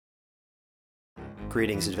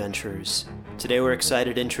Greetings, adventurers. Today we're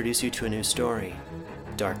excited to introduce you to a new story,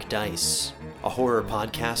 Dark Dice, a horror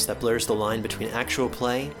podcast that blurs the line between actual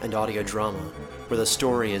play and audio drama, where the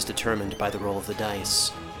story is determined by the roll of the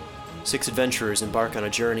dice. 6 adventurers embark on a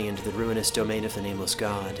journey into the ruinous domain of the Nameless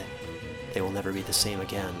God. They will never be the same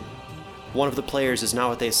again. One of the players is not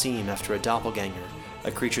what they seem after a doppelganger,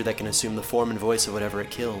 a creature that can assume the form and voice of whatever it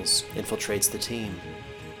kills, infiltrates the team.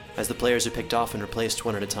 As the players are picked off and replaced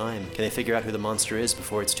one at a time, can they figure out who the monster is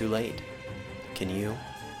before it's too late? Can you?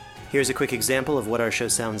 Here's a quick example of what our show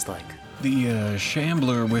sounds like. The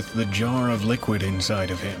shambler with the jar of liquid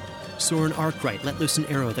inside of him. Soren Arkwright let loose an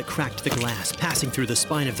arrow that cracked the glass, passing through the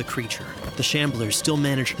spine of the creature. The shambler still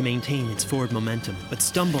managed to maintain its forward momentum, but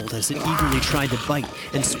stumbled as it eagerly tried to bite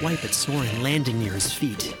and swipe at Soren, landing near his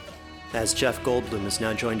feet. As Jeff Goldblum has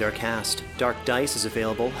now joined our cast, Dark Dice is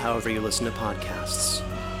available however you listen to podcasts.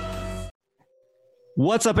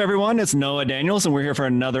 What's up, everyone? It's Noah Daniels, and we're here for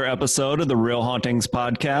another episode of the Real Hauntings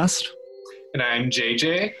podcast. And I'm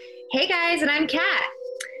JJ. Hey, guys, and I'm Kat.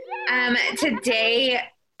 Today,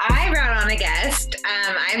 I brought on a guest.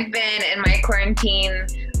 I've been in my quarantine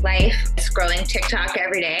life scrolling TikTok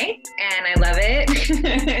every day, and I love it.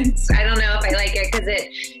 I don't know if I like it because it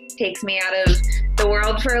takes me out of the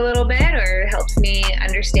world for a little bit or helps me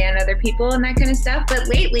understand other people and that kind of stuff. But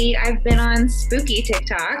lately, I've been on spooky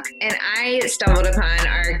TikTok, and I stumbled upon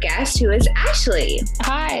our guest, who is Ashley.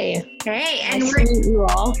 Hi. Hey, and nice to meet you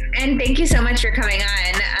all. And thank you so much for coming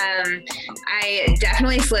on. I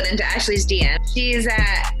definitely slid into Ashley's DM. She's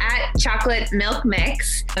at Chocolate Milk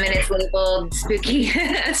Mix, and it's labeled spooky,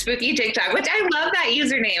 spooky TikTok, which I love that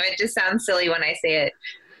username. It just sounds silly when I say it.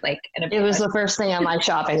 It was the first thing on my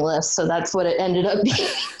shopping list, so that's what it ended up being.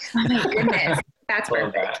 Oh my goodness. That's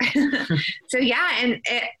perfect. So yeah,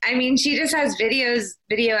 and she just has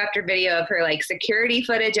video after video of her security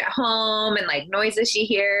footage at home and noises she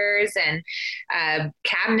hears and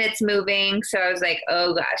cabinets moving. So I was like,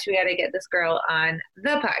 oh gosh, we got to get this girl on the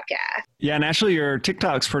podcast. Yeah, and actually your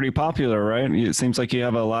TikTok's pretty popular, right? It seems like you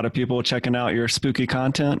have a lot of people checking out your spooky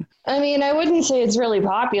content. I wouldn't say it's really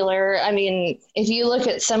popular. If you look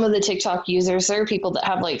at some of the TikTok users, there are people that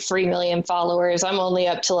have 3 million followers. I'm only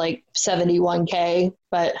up to 71K.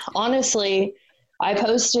 But honestly, I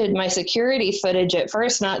posted my security footage at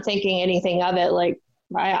first, not thinking anything of it.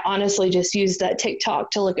 I honestly just used that TikTok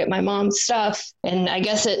to look at my mom's stuff. And I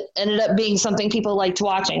guess it ended up being something people liked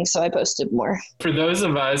watching, so I posted more. For those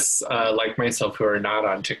of us like myself who are not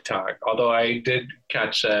on TikTok, although I did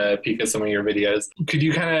catch a peek at some of your videos, could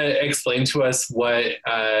you kind of explain to us what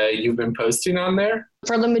you've been posting on there?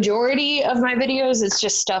 For the majority of my videos, it's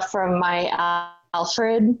just stuff from my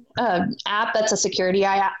Alfred app. That's a security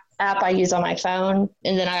app I use on my phone.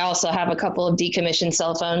 And then I also have a couple of decommissioned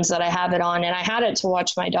cell phones that I have it on. And I had it to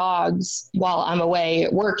watch my dogs while I'm away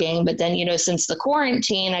working. But then, since the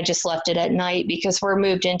quarantine, I just left it at night because we're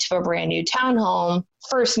moved into a brand new townhome.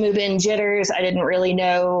 First move-in jitters. I didn't really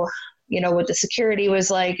know what the security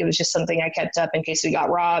was like. It was just something I kept up in case we got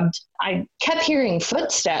robbed. I kept hearing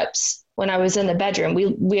footsteps when I was in the bedroom.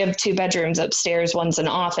 We have 2 bedrooms upstairs. One's an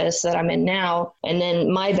office that I'm in now, and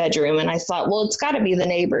then my bedroom. And I thought, well, it's got to be the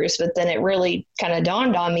neighbors. But then it really kind of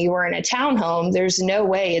dawned on me, we're in a townhome. There's no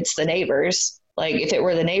way it's the neighbors. If it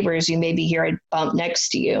were the neighbors, you maybe hear a bump next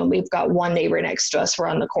to you. We've got one neighbor next to us. We're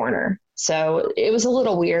on the corner. So it was a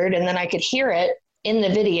little weird. And then I could hear it in the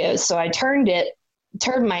videos. So I turned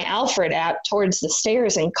my Alfred app towards the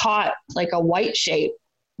stairs and caught a white shape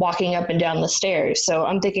walking up and down the stairs. So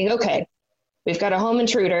I'm thinking, okay, we've got a home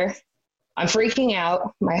intruder. I'm freaking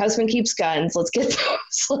out. My husband keeps guns. Let's get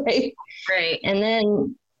those. Right. And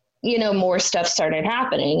then, more stuff started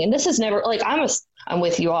happening. And this is never I'm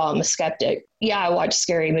with you all. I'm a skeptic. Yeah, I watch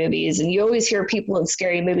scary movies, and you always hear people in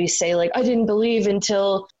scary movies say I didn't believe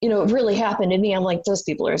until, it really happened to me. I'm like, those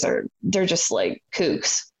people they're just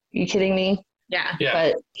kooks. You kidding me? Yeah.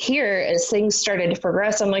 But here, as things started to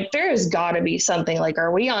progress, I'm like, there's got to be something.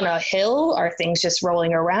 Are we on a hill? Are things just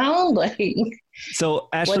rolling around? So,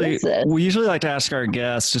 Ashley, we usually like to ask our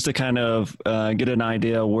guests just to kind of get an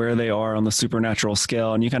idea where they are on the supernatural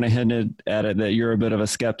scale. And you kind of hinted at it that you're a bit of a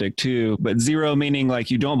skeptic too. But 0 meaning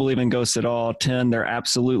you don't believe in ghosts at all. 10, they're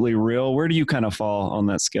absolutely real. Where do you kind of fall on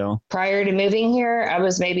that scale? Prior to moving here, I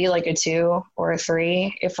was maybe a 2 or a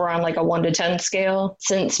 3 if we're on a 1 to 10 scale.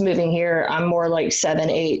 Since moving here, I'm more 7,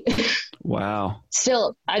 8. Wow.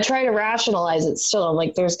 Still, I try to rationalize it still. I'm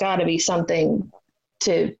like, there's got to be something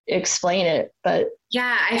to explain it, but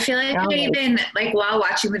yeah, I feel like I even while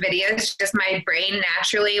watching the videos, just my brain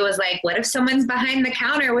naturally was what if someone's behind the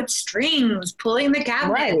counter with strings pulling the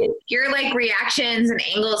cabinet? Right. Your reactions and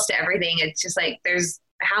angles to everything, it's just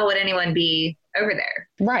how would anyone be over there.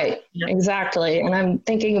 Right. Yeah. Exactly. And I'm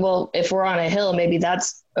thinking, well, if we're on a hill, maybe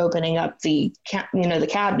that's opening up the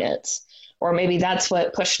cabinets, or maybe that's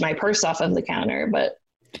what pushed my purse off of the counter. But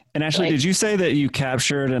and actually, did you say that you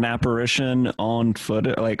captured an apparition on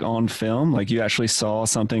foot, like on film? Like you actually saw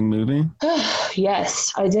something moving?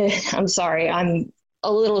 Yes, I did. I'm sorry. I'm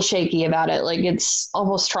a little shaky about it. Like it's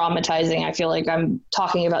almost traumatizing. I feel like I'm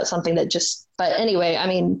talking about something that but anyway, I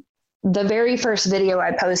mean, the very first video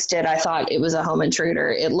I posted, I thought it was a home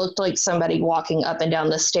intruder. It looked like somebody walking up and down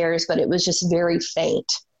the stairs, but it was just very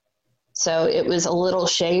faint. So it was a little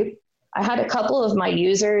shape. I had a couple of my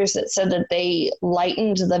users that said that they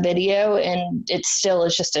lightened the video and it still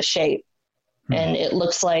is just a shape. And it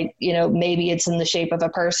looks like, maybe it's in the shape of a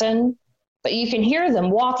person, but you can hear them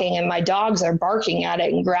walking and my dogs are barking at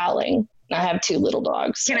it and growling. I have 2 little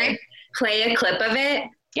dogs. Can I play a clip of it?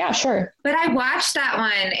 Yeah, sure. But I watched that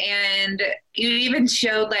one and you even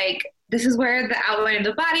showed like, this is where the outline of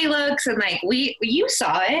the body looks. And like, you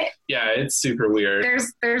saw it. Yeah, it's super weird.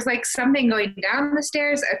 There's like something going down the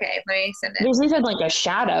stairs. Okay, let me send it. There's even like a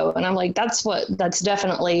shadow. And I'm like, that's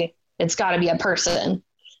definitely, it's gotta be a person.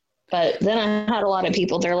 But then I had a lot of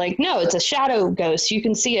people, they're like, no, it's a shadow ghost. You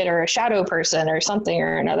can see it, or a shadow person or something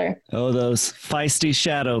or another. Oh, those feisty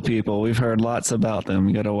shadow people. We've heard lots about them.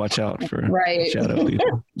 You got to watch out for shadow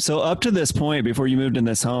people. So up to this point, before you moved in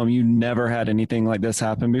this home, you never had anything like this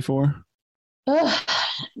happen before?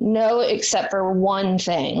 No, except for one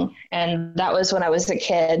thing. And that was when I was a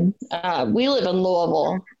kid. We live in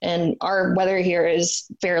Louisville and our weather here is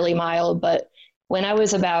fairly mild, but when I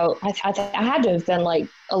was about, I had to have been like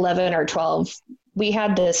 11 or 12, we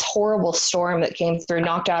had this horrible storm that came through,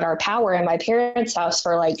 knocked out our power in my parents' house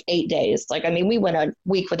for like 8 days. Like, I mean, we went a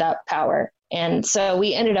week without power. And so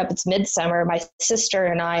we ended up, it's midsummer, my sister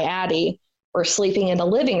and I, Addie, were sleeping in the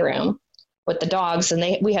living room with the dogs,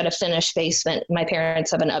 and we had a finished basement. My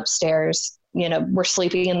parents have an upstairs, we're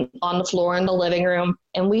sleeping on the floor in the living room,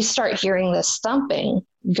 and we start hearing this thumping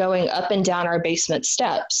going up and down our basement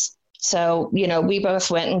steps. So, we both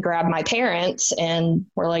went and grabbed my parents and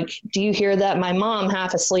we're like, do you hear that? My mom,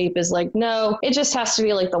 half asleep, is like, no, it just has to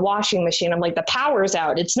be like the washing machine. I'm like, the power's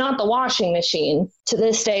out. It's not the washing machine. To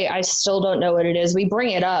this day, I still don't know what it is. We bring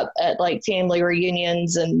it up at like family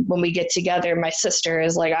reunions. And when we get together, my sister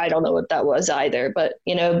is like, I don't know what that was either. But,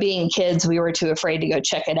 being kids, we were too afraid to go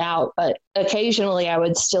check it out. But occasionally I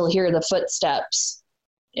would still hear the footsteps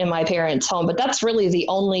in my parents' home, but that's really the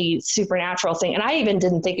only supernatural thing. And I even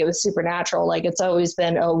didn't think it was supernatural. Like it's always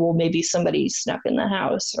been, oh, well, maybe somebody snuck in the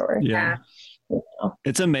house or. Yeah.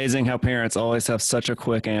 It's amazing how parents always have such a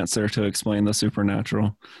quick answer to explain the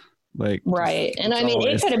supernatural. Like, right. And I mean,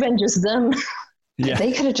 it could have been just them. Yeah.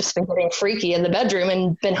 They could have just been getting freaky in the bedroom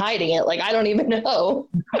and been hiding it. Like, I don't even know.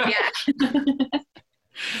 Yeah.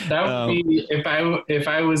 That would be, if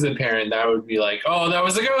I was a parent, that would be like, oh, that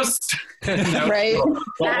was a ghost. Right.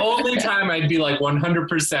 The only time I'd be like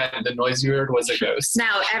 100% the noise you heard was a ghost.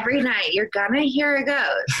 Now, every night you're going to hear a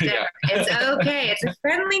ghost. Yeah. It's okay. It's a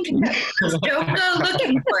friendly ghost. Just don't go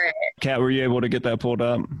looking for it. Kat, were you able to get that pulled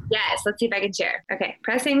up? Yes. Let's see if I can share. Okay.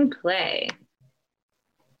 Pressing play.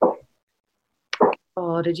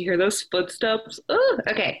 Oh, did you hear those footsteps? Oh,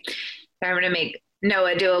 okay. I'm going to make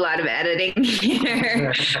Noah do a lot of editing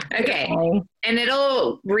here. Okay. And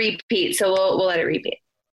it'll repeat. So we'll let it repeat.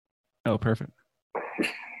 Oh, perfect.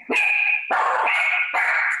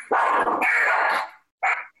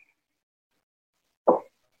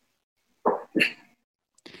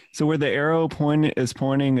 So where the arrow is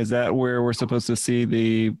pointing, is that where we're supposed to see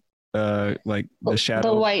the like the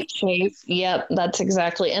shadow? The white shape. Yep, that's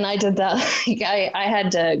exactly. And I did that. I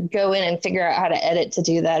had to go in and figure out how to edit to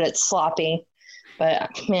do that. It's sloppy.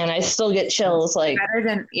 But man, I still get chills. Like better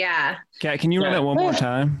than Kat, can you run it one more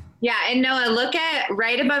time? Yeah, and Noah, look at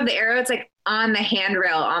right above the arrow. It's like on the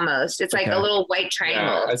handrail almost. It's like a little white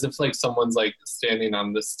triangle. Yeah, as if like someone's like standing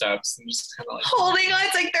on the steps and just kind of like holding on.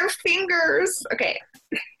 It's like their fingers. Okay.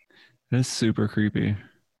 That's super creepy.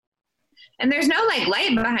 And there's no like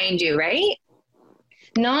light behind you, right?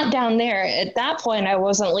 Not down there. At that point, I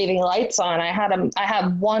wasn't leaving lights on. I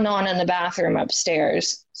had one on in the bathroom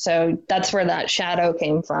upstairs. So that's where that shadow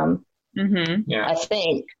came from. Mm-hmm. Yeah. I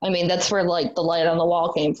think. I mean, that's where like the light on the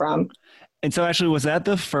wall came from. And so actually, was that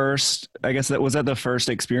the first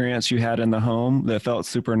experience you had in the home that felt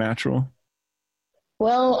supernatural?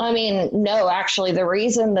 Well, I mean, no, actually, the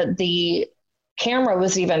reason that the camera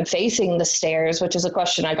was even facing the stairs, which is a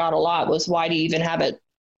question I got a lot, was why do you even have it,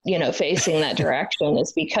 facing that direction,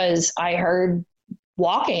 is because I heard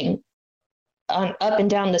walking up and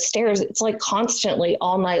down the stairs. It's like constantly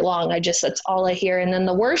all night long. That's all I hear. And then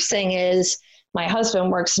the worst thing is my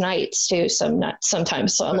husband works nights too,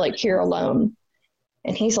 sometimes. So I'm like here alone.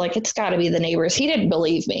 And he's like, it's got to be the neighbors. He didn't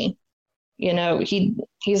believe me. You know,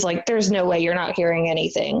 he's like, there's no way you're not hearing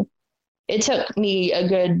anything. It took me a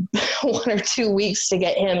good 1 or 2 weeks to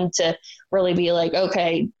get him to really be like,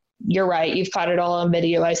 okay, you're right. You've caught it all on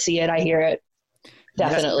video. I see it. I hear it.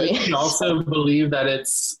 Definitely. Does he also believe that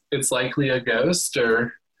it's likely a ghost,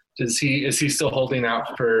 or is he still holding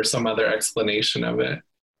out for some other explanation of it?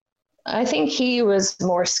 I think he was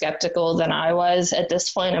more skeptical than I was at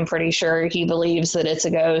this point. I'm pretty sure he believes that it's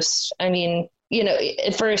a ghost. I mean, you know,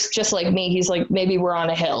 at first, just like me, he's like, maybe we're on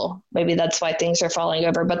a hill. Maybe that's why things are falling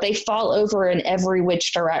over, but they fall over in every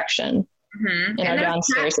which direction in our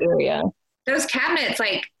downstairs area. Those cabinets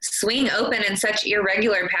like swing open in such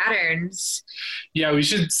irregular patterns. Yeah, we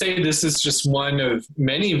should say this is just one of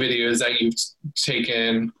many videos that you've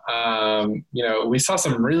taken. You know, we saw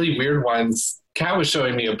some really weird ones. Kat was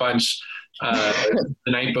showing me a bunch the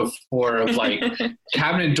night before of like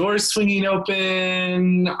cabinet doors swinging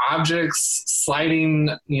open, objects sliding,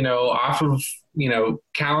 you know, off of, you know,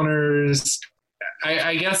 counters.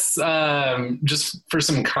 I guess just for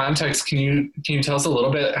some context, can you tell us a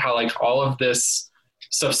little bit how like all of this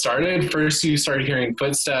stuff started? First, you started hearing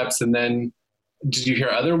footsteps, and then did you hear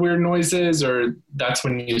other weird noises, or that's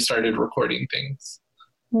when you started recording things?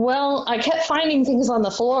 Well, I kept finding things on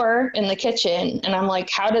the floor in the kitchen, and I'm like,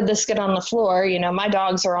 how did this get on the floor? You know, my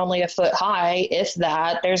dogs are only a foot high, if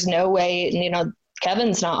that. There's no way, you know,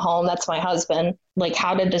 Kevin's not home. That's my husband. Like,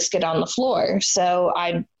 how did this get on the floor? So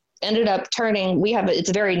I ended up turning,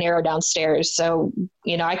 it's very narrow downstairs. So,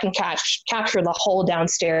 you know, I can capture the whole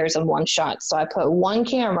downstairs in one shot. So I put one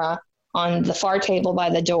camera on the far table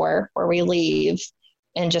by the door where we leave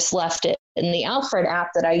and just left it. And the Alfred app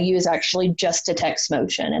that I use actually just detects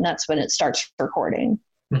motion, and that's when it starts recording.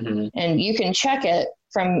 Mm-hmm. And you can check it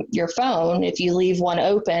from your phone if you leave one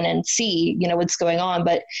open and see, you know, what's going on,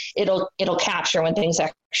 but it'll capture when things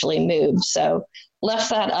actually move. So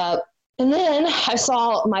left that up. And then I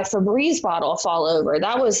saw my Febreze bottle fall over.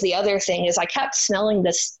 That was the other thing, is I kept smelling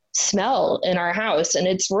this smell in our house, and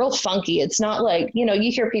it's real funky. It's not like, you know,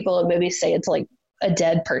 you hear people maybe say it's like a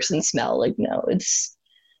dead person smell. Like, no, it's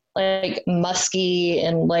like musky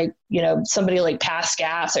and like, you know, somebody like passed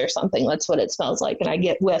gas or something. That's what it smells like. And I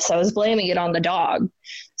get whiffs. I was blaming it on the dog.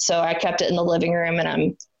 So I kept it in the living room, and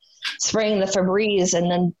I'm spraying the Febreze.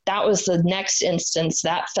 And then that was the next instance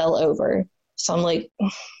that fell over. So I'm like,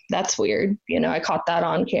 that's weird. You know, I caught that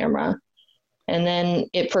on camera, and then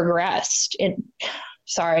it progressed.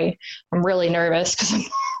 Sorry, I'm really nervous because I'm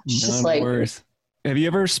just like, worries. Have you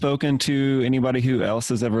ever spoken to anybody who else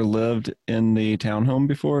has ever lived in the townhome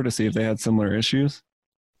before to see if they had similar issues?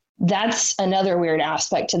 That's another weird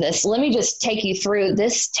aspect to this. Let me just take you through.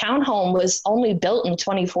 This townhome was only built in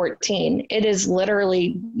 2014. It is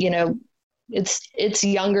literally, you know, it's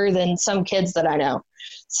younger than some kids that I know.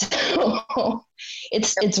 So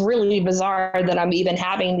it's really bizarre that I'm even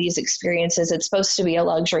having these experiences. It's supposed to be a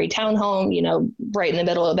luxury townhome, you know, right in the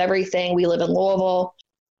middle of everything. We live in Louisville.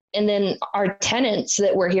 And then our tenants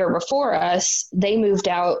that were here before us, they moved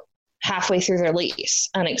out halfway through their lease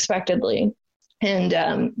unexpectedly.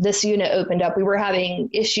 And this unit opened up. We were having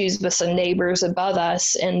issues with some neighbors above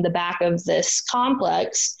us in the back of this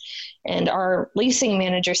complex. And our leasing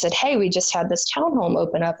manager said, hey, we just had this townhome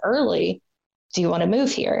open up early. Do you want to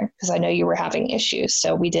move here? Because I know you were having issues.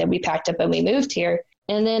 So we did. We packed up and we moved here.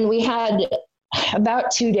 And then we had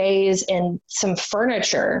about 2 days, and some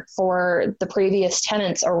furniture for the previous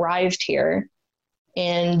tenants arrived here.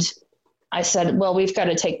 And I said, well, we've got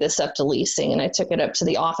to take this up to leasing. And I took it up to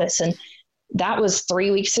the office, and that was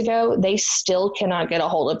 3 weeks ago. They still cannot get a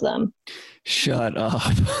hold of them. Shut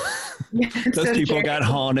up. Those people got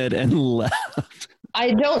haunted and left.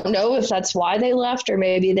 I don't know if that's why they left, or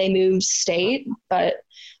maybe they moved state, but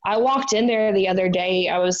I walked in there the other day.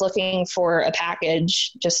 I was looking for a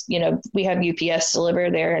package, just, you know, we have UPS deliver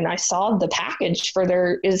there, and I saw the package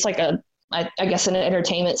for it's like I guess an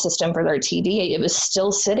entertainment system for their TV. It was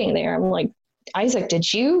still sitting there. I'm like, Isaac,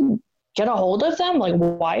 did you get a hold of them? Like,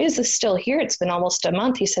 why is this still here? It's been almost a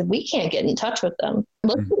month. He said, we can't get in touch with them. It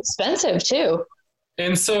looks expensive too.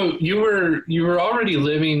 And so you were already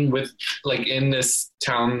living with, like, in this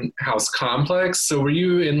townhouse complex. So were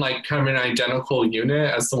you in like kind of an identical unit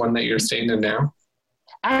as the one that you're staying in now?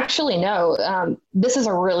 Actually, no. This is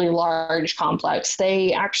a really large complex.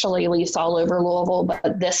 They actually lease all over Louisville,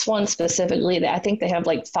 but this one specifically, I think they have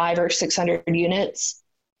like 500 or 600 units.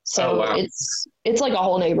 So wow. It's like a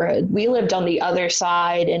whole neighborhood. We lived on the other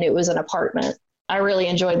side, and it was an apartment. I really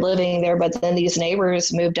enjoyed living there, but then these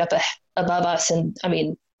neighbors moved up above us, and I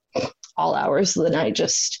mean, all hours of the night,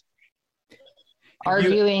 just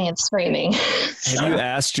arguing and screaming. Have you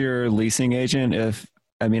asked your leasing agent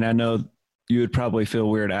I know you would probably feel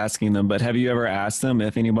weird asking them, but have you ever asked them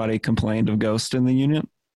if anybody complained of ghosts in the unit?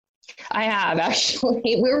 I have,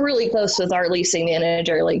 actually. We're really close with our leasing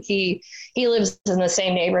manager. Like he lives in the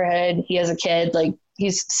same neighborhood. He has a kid. Like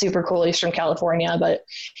he's super cool. He's from California, but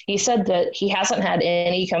he said that he hasn't had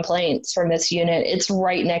any complaints from this unit. It's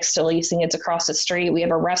right next to leasing. It's across the street. We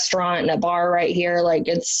have a restaurant and a bar right here. Like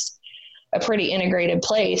it's a pretty integrated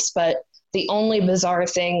place, but the only bizarre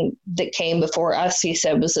thing that came before us, he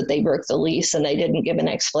said, was that they broke the lease and they didn't give an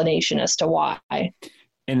explanation as to why.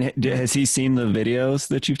 And has he seen the videos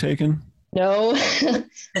that you've taken? No,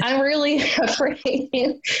 I'm really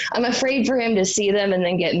afraid. I'm afraid for him to see them and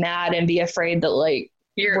then get mad and be afraid that like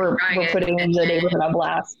we're putting the neighborhood on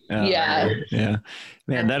blast. Yeah. Yeah.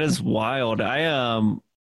 Man, that is wild.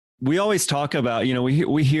 We always talk about,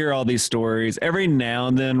 we hear all these stories. Every now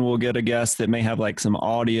and then we'll get a guest that may have like some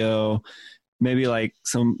audio, maybe like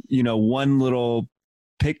some, one little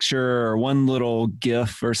picture or one little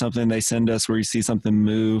GIF or something they send us where you see something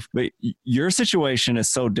move. But your situation is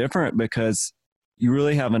so different because you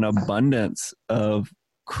really have an abundance of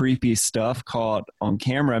creepy stuff caught on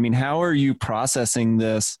camera. I mean, how are you processing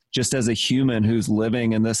this just as a human who's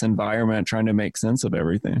living in this environment, trying to make sense of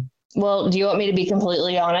everything? Well, do you want me to be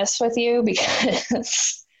completely honest with you?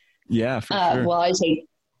 Because yeah, for sure. Well,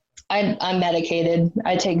 I'm medicated.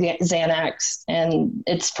 I take Xanax and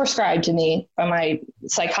it's prescribed to me by my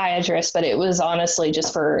psychiatrist, but it was honestly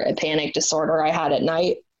just for a panic disorder I had at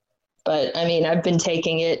night. But I mean, I've been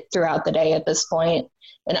taking it throughout the day at this point.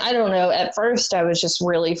 And I don't know, at first I was just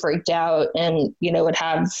really freaked out and, would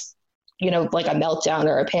have, like a meltdown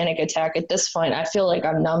or a panic attack. At this point, I feel like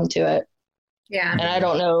I'm numb to it. Yeah. And I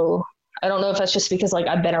don't know if that's just because like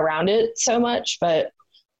I've been around it so much, but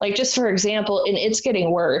like, just for example, and it's getting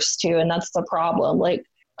worse too. And that's the problem. Like,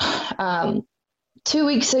 2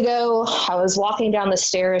 weeks ago, I was walking down the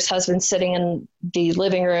stairs, husband sitting in the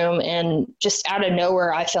living room, and just out of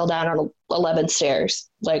nowhere, I fell down on 11 stairs.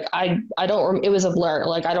 Like it was a blur.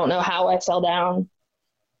 Like, I don't know how I fell down,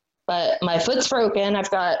 but my foot's broken.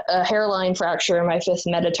 I've got a hairline fracture in my fifth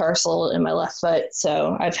metatarsal in my left foot.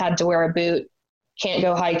 So I've had to wear a boot, can't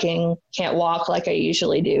go hiking, can't walk like I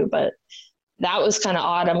usually do. But that was kind of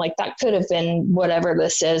odd. I'm like, that could have been whatever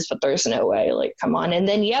this is, but there's no way. Like, come on. And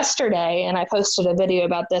then yesterday, and I posted a video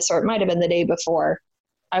about this, or it might've been the day before,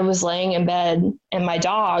 I was laying in bed and my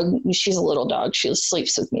dog, she's a little dog, she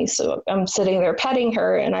sleeps with me. So I'm sitting there petting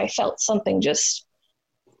her and I felt something just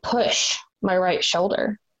push my right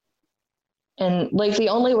shoulder. And like, the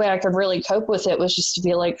only way I could really cope with it was just to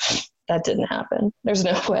be like, that didn't happen. There's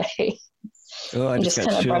no way. Oh, I just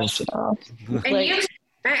kind of brushed it off. And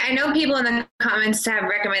I know people in the comments have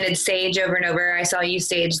recommended Sage over and over. I saw you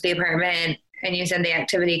stage the apartment and you said the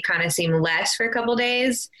activity kind of seemed less for a couple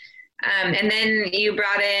days. And then you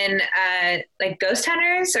brought in like ghost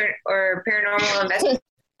hunters or paranormal investigators.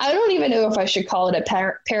 I don't even know if I should call it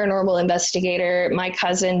a paranormal investigator. My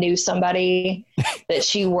cousin knew somebody that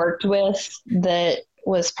she worked with that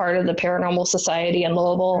was part of the Paranormal Society in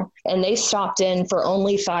Louisville, and they stopped in for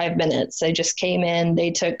only 5 minutes. They just came in, they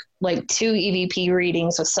took like 2 EVP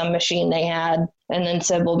readings with some machine they had, and then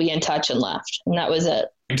said, we'll be in touch, and left. And that was it.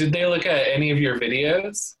 Did they look at any of your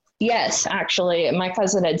videos? Yes, actually. My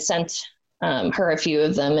cousin had sent her a few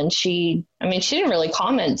of them, and she didn't really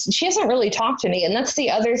comment. She hasn't really talked to me. And that's the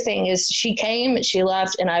other thing is she came, she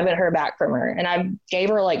left, and I haven't heard back from her. And I gave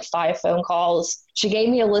her like 5 phone calls. She gave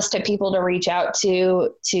me a list of people to reach out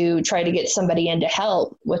to try to get somebody in to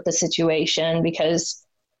help with the situation, because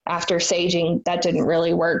after saging, that didn't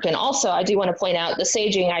really work. And also, I do want to point out the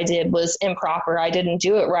saging I did was improper. I didn't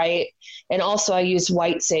do it right. And also I used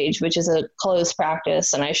white sage, which is a closed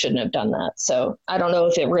practice, and I shouldn't have done that. So I don't know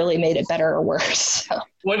if it really made it better or worse.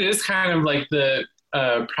 What is kind of like the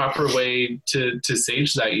proper way to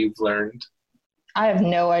sage that you've learned? I have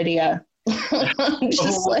no idea.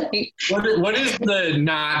 Just like, what is the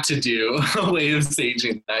not to do way of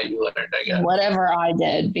saging that you learned, I guess? Whatever I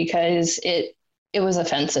did, because it was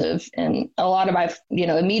offensive. And a lot of my,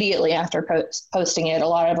 immediately after posting it, a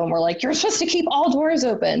lot of them were like, you're supposed to keep all doors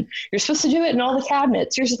open. You're supposed to do it in all the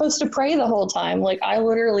cabinets. You're supposed to pray the whole time. Like, I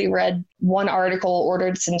literally read one article,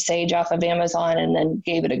 ordered some sage off of Amazon, and then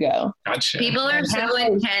gave it a go. Gotcha. People are so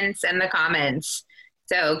intense in the comments.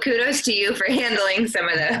 So kudos to you for handling some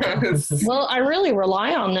of those. Well, I really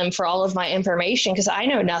rely on them for all of my information because I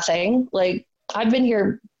know nothing. Like, I've been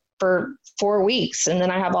here for 4 weeks, and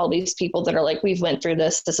then I have all these people that are like, we've went through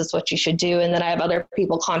this is what you should do. And then I have other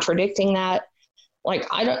people contradicting that. like,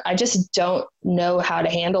 I just don't know how to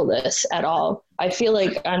handle this at all. I feel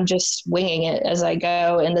like I'm just winging it as I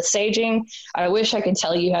go. And the saging, I wish I could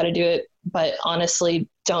tell you how to do it, but honestly,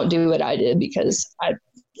 don't do what I did, because I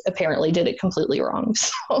apparently did it completely wrong.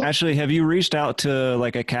 So. Actually, have you reached out to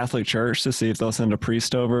like a Catholic church to see if they'll send a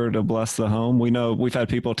priest over to bless the home? We know we've had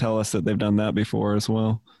people tell us that they've done that before as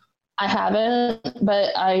well. I haven't,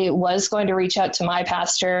 but I was going to reach out to my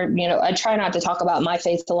pastor. You know, I try not to talk about my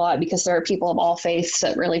faith a lot because there are people of all faiths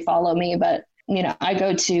that really follow me. But, you know, I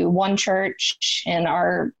go to one church and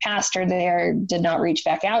our pastor there did not reach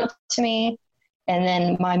back out to me. And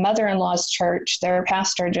then my mother-in-law's church, their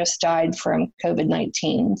pastor just died from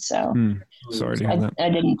COVID-19. So sorry to hear that. I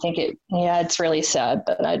didn't think it's really sad,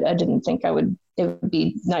 but I didn't think it would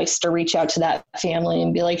be nice to reach out to that family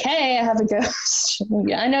and be like, hey, I have a ghost.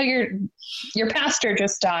 Yeah, I know your pastor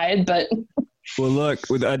just died, but. Well, look,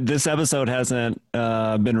 this episode hasn't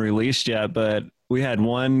been released yet, but we had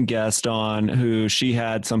one guest on who she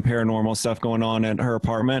had some paranormal stuff going on at her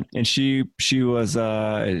apartment, and she was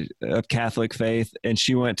of Catholic faith, and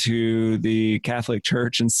she went to the Catholic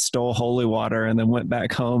church and stole holy water and then went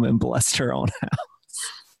back home and blessed her own house.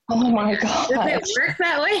 Oh my God. Does it work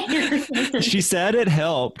that way? She said it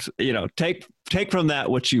helped, you know, take from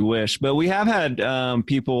that what you wish. But we have had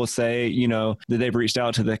people say, you know, that they've reached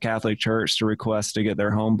out to the Catholic church to request to get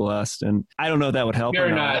their home blessed. And I don't know if that would help.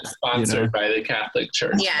 You're not sponsored by the Catholic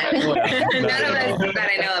Church. Yeah. None of us that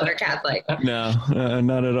I know of are Catholic. No,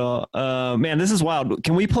 not at all. Man, this is wild.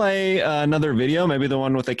 Can we play another video? Maybe the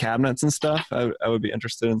one with the cabinets and stuff? I would be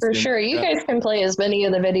interested in. For sure. You guys can play as many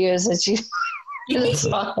of the videos as you. It's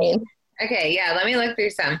fine. Okay, yeah, let me look through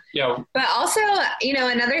some. Yeah. But also, you know,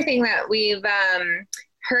 another thing that we've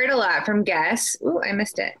heard a lot from guests, I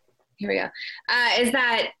missed it. Here we go. Is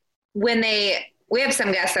that when we have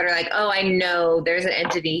some guests that are like, oh, I know there's an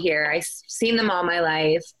entity here. I've seen them all my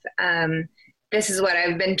life. This is what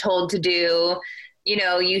I've been told to do. You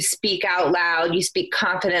know, you speak out loud, you speak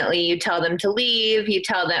confidently, you tell them to leave, you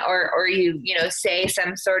tell them, or you know, say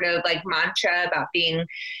some sort of like mantra about being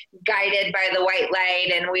guided by the white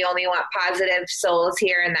light and we only want positive souls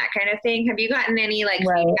here and that kind of thing. Have you gotten any like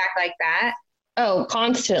feedback like that? Oh,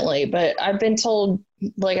 constantly. But I've been told,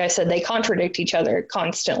 like I said, they contradict each other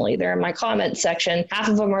constantly. They're in my comment section. Half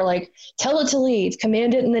of them are like, tell it to leave,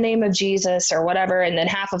 command it in the name of Jesus or whatever. And then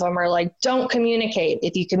half of them are like, don't communicate.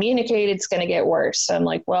 If you communicate, it's going to get worse. So I'm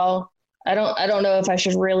like, well, I don't know if I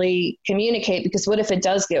should really communicate, because what if it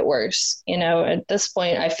does get worse? You know, at this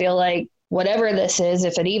point, I feel like whatever this is,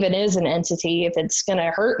 if it even is an entity, if it's going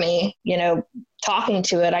to hurt me, you know, talking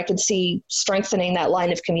to it, I could see strengthening that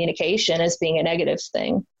line of communication as being a negative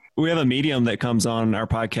thing. We have a medium that comes on our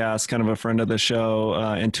podcast, kind of a friend of the show,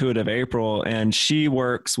 Intuitive April, and she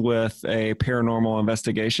works with a paranormal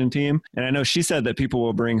investigation team. And I know she said that people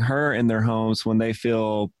will bring her in their homes when they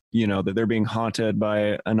feel, you know, that they're being haunted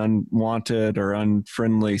by an unwanted or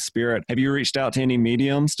unfriendly spirit. Have you reached out to any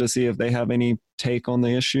mediums to see if they have any take on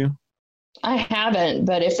the issue? I haven't,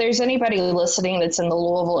 but if there's anybody listening that's in the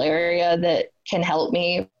Louisville area that can help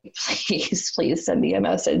me, please send me a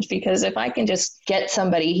message, because if I can just get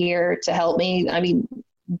somebody here to help me, I mean,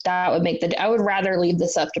 that would make I would rather leave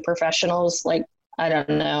this up to professionals. Like, I don't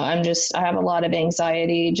know. I have a lot of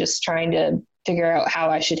anxiety just trying to figure out how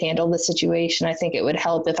I should handle the situation. I think it would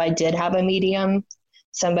help if I did have a medium,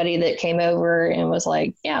 somebody that came over and was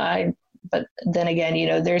like, but then again, you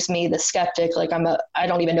know, there's me, the skeptic, like I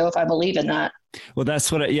don't even know if I believe in that. Well, that's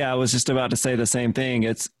what, I was just about to say the same thing.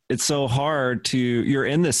 It's so hard you're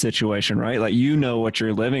in this situation, right? Like, you know what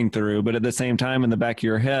you're living through, but at the same time, in the back of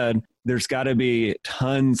your head, there's got to be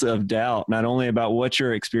tons of doubt, not only about what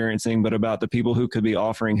you're experiencing, but about the people who could be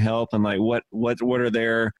offering help, and like, what are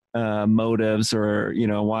their motives, or, you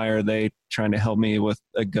know, why are they trying to help me with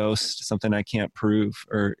a ghost, something I can't prove,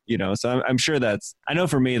 or, you know, so I'm sure I know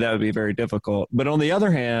for me that would be very difficult. But on the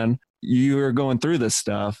other hand, you're going through this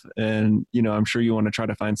stuff, and, you know, I'm sure you want to try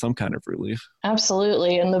to find some kind of relief.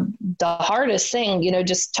 Absolutely. And the hardest thing, you know,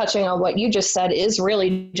 just touching on what you just said, is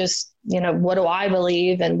really just, you know, what do I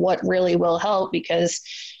believe and what really will help? Because,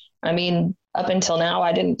 I mean, up until now,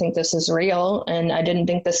 I didn't think this was real, and I didn't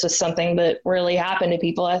think this was something that really happened to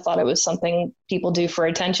people. I thought it was something people do for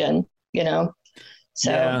attention, you know? So,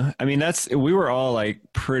 yeah, I mean, we were all like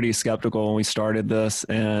pretty skeptical when we started this,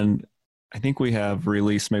 and I think we have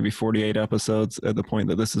released maybe 48 episodes at the point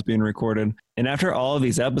that this is being recorded. And after all of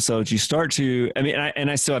these episodes, you start to, I mean,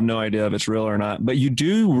 I still have no idea if it's real or not, but you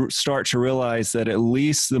do start to realize that at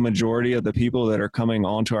least the majority of the people that are coming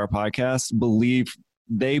onto our podcast believe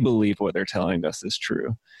they believe what they're telling us is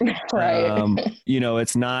true. Right.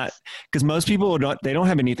 It's not, because most people they don't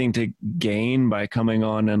have anything to gain by coming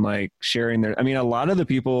on and like sharing a lot of the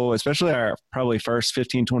people, especially our probably first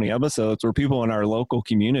 15, 20 episodes, were people in our local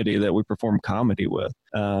community that we perform comedy with,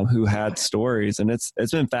 who had stories. And it's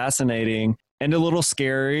been fascinating and a little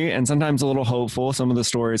scary and sometimes a little hopeful. Some of the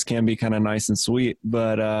stories can be kind of nice and sweet,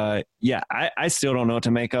 but I still don't know what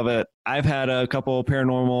to make of it. I've had a couple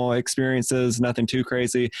paranormal experiences, nothing too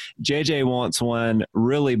crazy. JJ wants one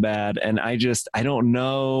really bad, and I don't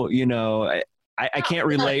know, I can't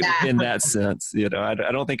relate in that sense. I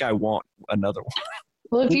don't think I want another one.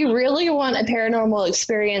 Well, if you really want a paranormal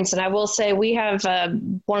experience, and I will say we have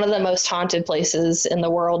one of the most haunted places in the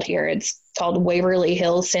world here. It's called Waverly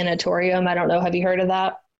Hills Sanatorium. I don't know. Have you heard of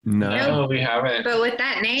that? No, we haven't. But with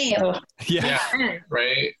that name. Yeah.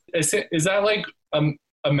 Right. Is that like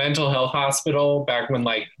a mental health hospital back when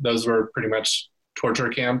like those were pretty much torture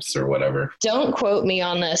camps or whatever? Don't quote me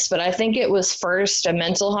on this, but I think it was first a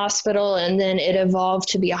mental hospital and then it evolved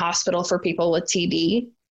to be a hospital for people with TB.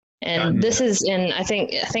 And this is in, I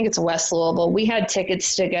think it's West Louisville. We had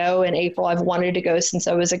tickets to go in April. I've wanted to go since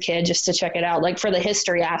I was a kid just to check it out, like for the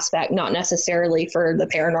history aspect, not necessarily for the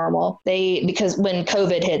paranormal. Because when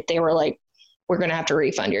COVID hit, they were like, we're going to have to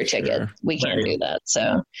refund your ticket. Sure. We can't do that.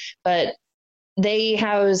 So, but they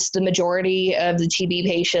house the majority of the TB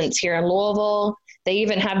patients here in Louisville. They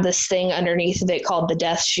even have this thing underneath of it called the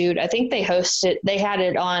Death Chute. I think they had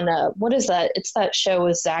it on, what is that? It's that show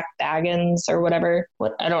with Zach Baggins or whatever.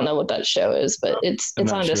 I don't know what that show is, but it's on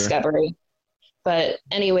sure. Discovery. But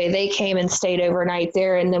anyway, they came and stayed overnight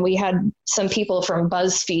there. And then we had some people from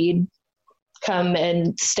BuzzFeed come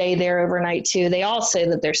and stay there overnight too. They all say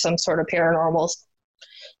that there's some sort of paranormal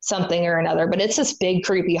something or another, but it's this big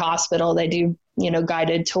creepy hospital. They do,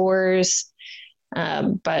 guided tours.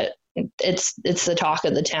 But it's the talk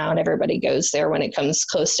of the town. Everybody goes there when it comes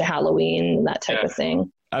close to Halloween, that type of thing.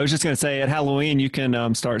 I was just going to say, at Halloween, you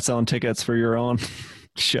can start selling tickets for your own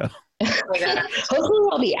show. Hopefully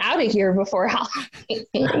I'll be out of here before Halloween.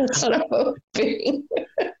 That's what I'm hoping.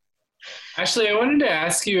 Actually, I wanted to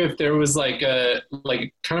ask you if there was like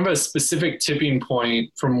kind of a specific tipping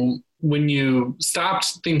point from when you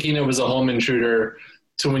stopped thinking it was a home intruder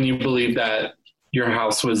to when you believed that your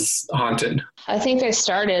house was haunted. I think I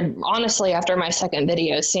started, honestly, after my second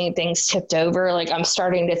video, seeing things tipped over. Like, I'm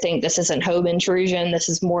starting to think this isn't home intrusion. This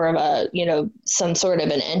is more of a, some sort of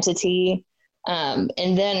an entity. And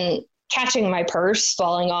then catching my purse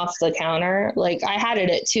falling off the counter. Like, I had it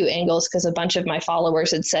at two angles because a bunch of my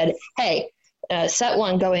followers had said, hey, set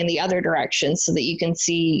one going the other direction so that you can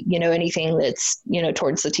see, anything that's,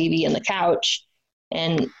 towards the TV and the couch.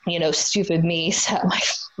 And, stupid me set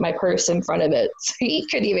my purse in front of it. So he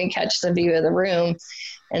couldn't even catch the view of the room.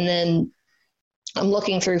 And then I'm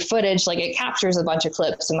looking through footage, like it captures a bunch of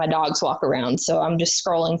clips and my dogs walk around. So I'm just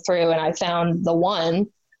scrolling through and I found the one. I'm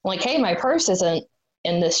like, hey, my purse isn't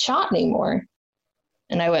in this shot anymore.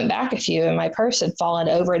 And I went back a few and my purse had fallen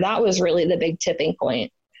over. That was really the big tipping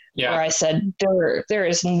point where I said, there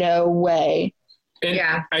is no way. And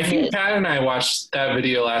I think Pat and I watched that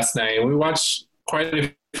video last night. We watched quite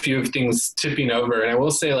a few of things tipping over. And I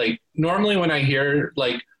will say, like, normally when I hear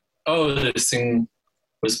like, oh, this thing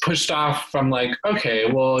was pushed off, I'm like,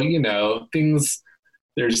 okay, well, things,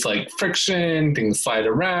 there's like friction, things slide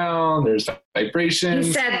around, there's vibrations.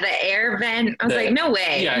 He said the air vent. I was like, no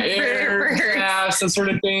way. Yeah, air, gas, that sort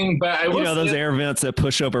of thing. But I will those air vents that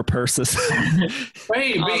push over purses.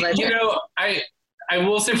 Right. But, I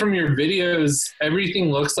will say from your videos,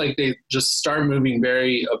 everything looks like they just start moving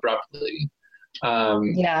very abruptly.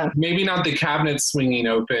 Maybe not the cabinet swinging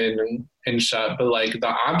open and shut, but like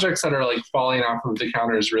the objects that are like falling off of the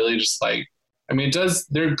counter is really just like,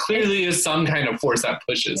 there clearly is some kind of force that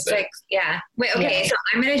pushes it. Wait, okay. So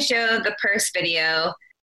I'm going to show the purse video.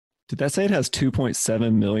 Did that say it has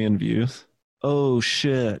 2.7 million views? Oh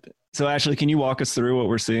shit. So Ashley, can you walk us through what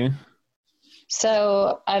we're seeing?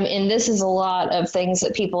 So, and this is a lot of things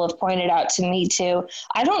that people have pointed out to me too.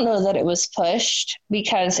 I don't know that it was pushed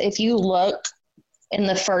because if you look in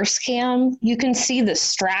the first cam, you can see the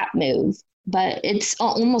strap move, but it's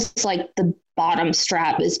almost like the bottom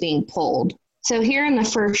strap is being pulled. So here in the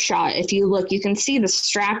first shot, if you look, you can see the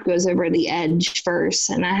strap goes over the edge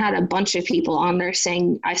first. And I had a bunch of people on there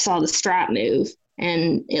saying, I saw the strap move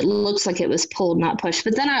and it looks like it was pulled, not pushed.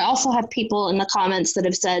 But then I also have people in the comments that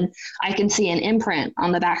have said, I can see an imprint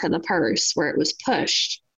on the back of the purse where it was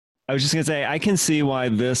pushed. I was just going to say, I can see why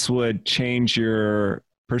this would change your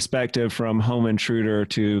perspective from home intruder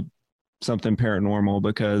to something paranormal,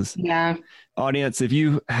 because audience, if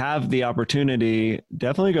you have the opportunity,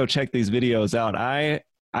 definitely go check these videos out.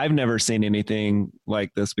 I've never seen anything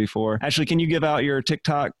like this before. Actually, can you give out your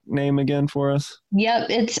TikTok name again for us? Yep,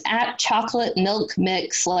 it's at chocolate milk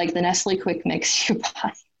mix, like the Nestle Quick Mix you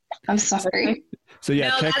buy. I'm sorry. So yeah,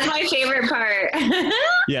 no, that's my favorite part.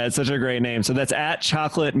 Yeah, it's such a great name. So that's at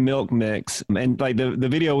chocolate milk mix. And like the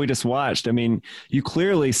video we just watched, I mean, you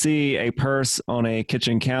clearly see a purse on a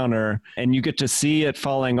kitchen counter and you get to see it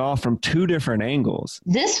falling off from two different angles.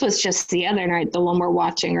 This was just the other night, the one we're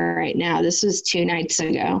watching right now. This was 2 nights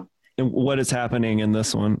ago. And what is happening in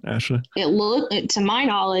this one, Ashley? It looked, to my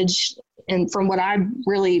knowledge, and from what I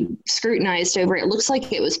really scrutinized over, it looks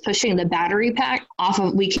like it was pushing the battery pack off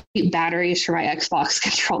of, we keep batteries for my Xbox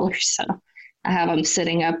controller, so I have them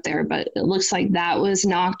sitting up there, but it looks like that was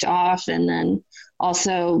knocked off. And then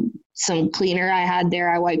also some cleaner I had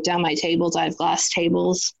there, I wiped down my tables. I have glass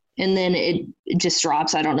tables, and then it just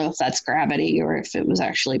drops. I don't know if that's gravity or if it was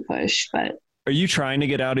actually pushed, but. Are you trying to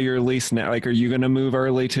get out of your lease now? Like, are you going to move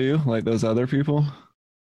early too, like those other people?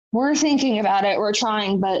 We're thinking about it. We're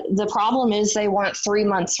trying, but the problem is they want 3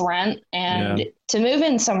 months rent, and to move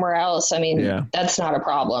in somewhere else, I mean, that's not a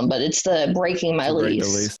problem, but it's the breaking my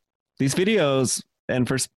lease. These videos, and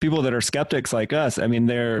for people that are skeptics like us, I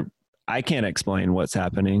mean, I can't explain what's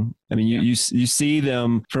happening. I mean, you see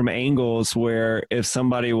them from angles where if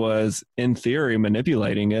somebody was in theory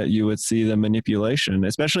manipulating it, you would see the manipulation,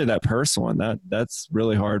 especially that purse one. That's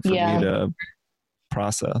really hard for me to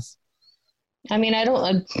process. I mean,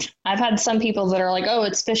 I've had some people that are like, oh,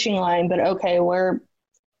 it's fishing line, but okay, where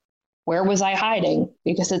was I hiding?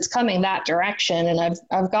 Because it's coming that direction, and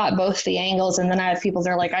I've got both the angles, and then I have people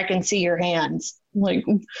that are like, I can see your hands. Like,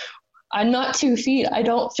 I'm not 2 feet. I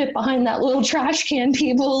don't fit behind that little trash can,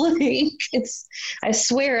 people. Like, I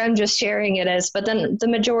swear I'm just sharing it as, but then the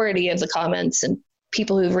majority of the comments and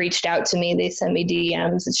people who've reached out to me, they send me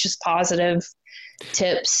DMs. It's just positive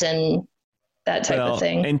tips and that type of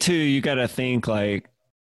thing. And two, you got to think like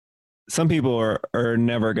some people are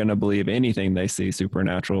never going to believe anything they see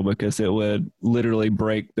supernatural, because it would literally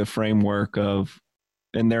break the framework of,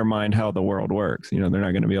 in their mind, how the world works. You know, they're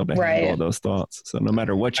not going to be able to handle those thoughts. So no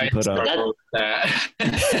matter what you put up.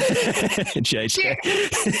 JJ.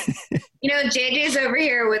 JJ's over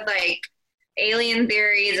here with like alien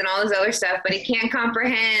theories and all this other stuff, but he can't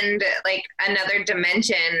comprehend like another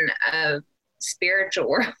dimension of spiritual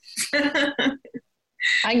world.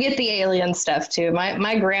 I get the alien stuff too.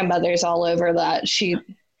 My grandmother's all over that. She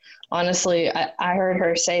honestly, I heard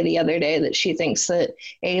her say the other day that she thinks that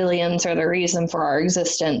aliens are the reason for our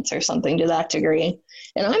existence or something to that degree.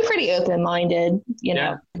 And I'm pretty open-minded, you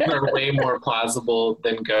know. They're way more plausible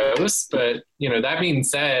than ghosts. But, that being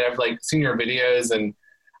said, I've like seen your videos and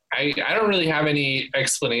I don't really have any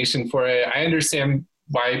explanation for it. I understand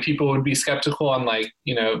why people would be skeptical on like,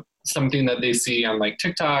 something that they see on like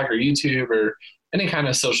TikTok or YouTube or any kind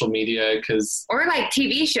of social media, or like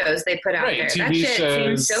TV shows they put out there. TV that shit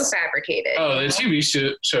shows, seems so fabricated. Oh, the TV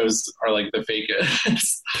shows are like the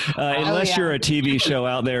fakest. Unless you're a TV show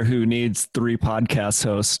out there who needs 3 podcast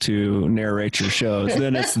hosts to narrate your shows,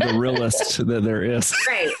 then it's the realest that there is.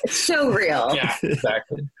 Right. It's so real. Yeah,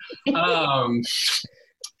 exactly.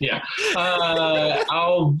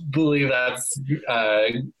 I'll believe that's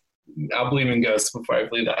I'll believe in ghosts before I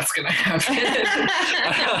believe that's going to happen.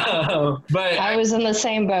 But I was in the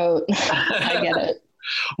same boat. I get it.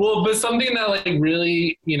 Well, but something that like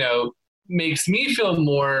really, makes me feel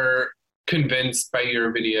more convinced by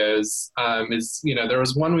your videos is, there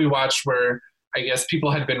was one we watched where I guess people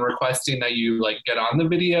had been requesting that you like get on the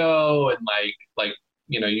video and like,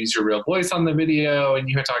 use your real voice on the video. And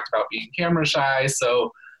you had talked about being camera shy.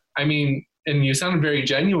 So, I mean, and you sound very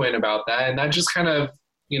genuine about that. And that just kind of,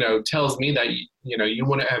 tells me that, you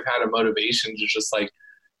wouldn't have had a motivation to just like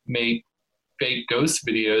make fake ghost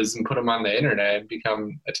videos and put them on the internet and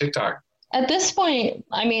become a TikTok. At this point,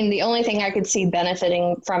 I mean, the only thing I could see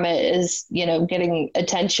benefiting from it is, getting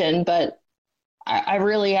attention, but I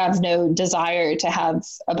really have no desire to have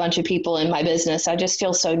a bunch of people in my business. I just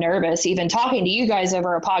feel so nervous. Even talking to you guys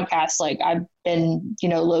over a podcast, like I've been,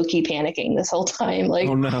 low-key panicking this whole time. Like,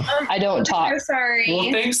 oh, no. I don't talk. I'm sorry.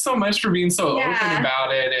 Well, thanks so much for being so open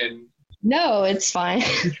about it. And no, it's fine.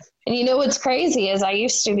 And what's crazy is I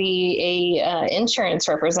used to be a insurance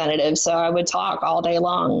representative, so I would talk all day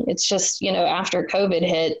long. It's just, after COVID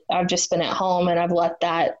hit, I've just been at home and I've let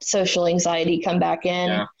that social anxiety come back in.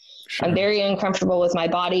 Yeah. Sure. I'm very uncomfortable with my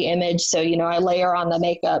body image. So, I layer on the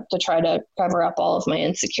makeup to try to cover up all of my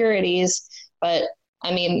insecurities. But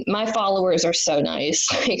I mean, my followers are so nice.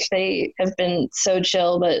 Like they have been so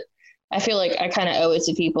chill, but I feel like I kind of owe it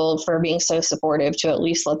to people for being so supportive to at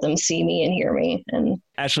least let them see me and hear me. And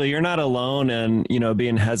Ashley, you're not alone in,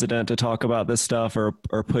 being hesitant to talk about this stuff or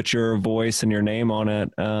put your voice and your name on it.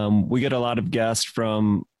 We get a lot of guests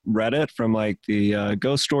from Reddit, from like the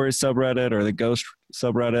Ghost Stories subreddit or the Ghost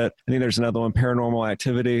subreddit. I think there's another one, Paranormal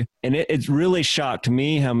Activity. And it really shocked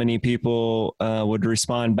me how many people would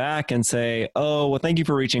respond back and say, oh, well, thank you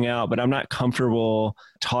for reaching out, but I'm not comfortable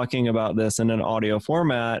talking about this in an audio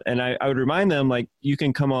format. And I would remind them, like, you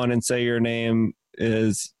can come on and say your name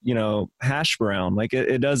is, hash brown. Like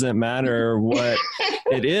it doesn't matter what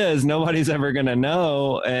it is. Nobody's ever going to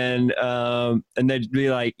know. And they'd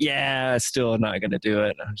be like, yeah, still not going to do it.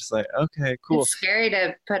 And I'm just like, okay, cool. It's scary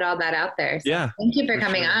to put all that out there. So yeah. Thank you for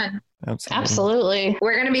coming on. Absolutely.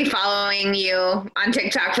 We're going to be following you on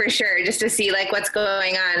TikTok for sure, just to see like what's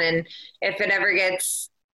going on. And if it ever gets,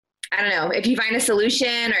 I don't know, if you find a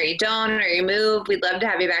solution or you don't, or you move, we'd love to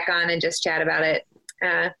have you back on and just chat about it.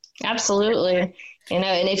 Absolutely.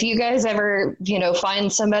 And if you guys ever,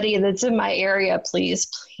 find somebody that's in my area, please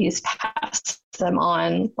pass them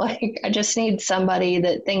on. Like, I just need somebody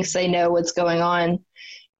that thinks they know what's going on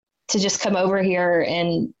to just come over here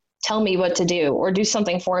and tell me what to do or do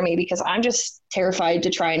something for me, because I'm just terrified to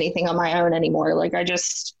try anything on my own anymore. Like, I'm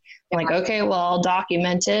like, okay, well, I'll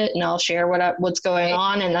document it and I'll share what's going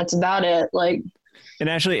on, and that's about it. Like, and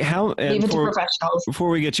actually, before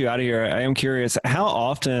we get you out of here, I am curious, how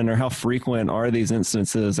often or how frequent are these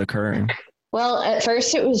instances occurring? Well, at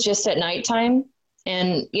first it was just at nighttime,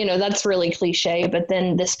 and, that's really cliche. But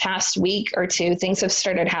then this past week or two, things have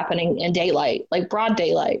started happening in daylight, like broad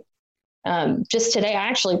daylight. Just today, I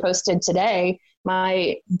actually posted today,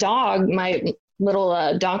 my dog, my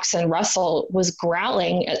little dachshund Russell, was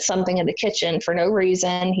growling at something in the kitchen for no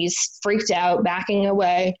reason. He's freaked out, backing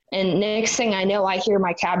away. And next thing I know, I hear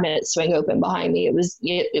my cabinet swing open behind me. We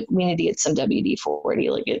need to get some WD-40,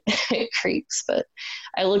 like it creaks. But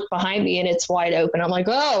I look behind me and it's wide open. I'm like,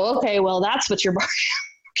 oh, okay, well, that's what you're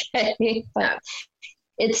barking. Okay. But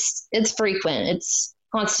it's frequent. It's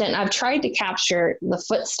constant. I've tried to capture the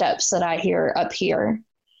footsteps that I hear up here,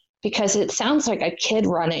 because it sounds like a kid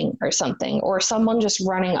running or something, or someone just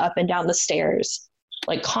running up and down the stairs,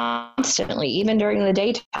 like constantly, even during the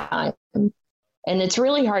daytime. And it's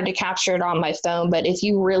really hard to capture it on my phone, but if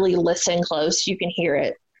you really listen close, you can hear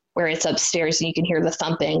it where it's upstairs, and you can hear the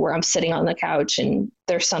thumping where I'm sitting on the couch and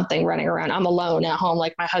there's something running around. I'm alone at home,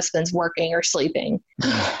 like my husband's working or sleeping.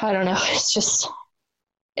 I don't know.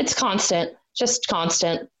 It's constant, just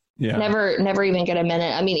constant. Yeah. Never even get a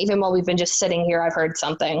minute. I mean, even while we've been just sitting here, I've heard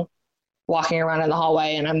something walking around in the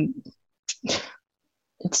hallway, and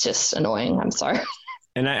it's just annoying. I'm sorry.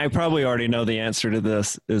 And I probably already know the answer to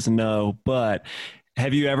this is no, but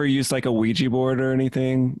have you ever used like a Ouija board or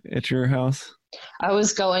anything at your house? I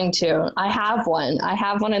was going to. I have one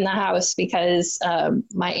in the house because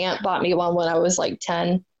my aunt bought me one when I was like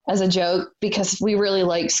 10. As a joke, because we really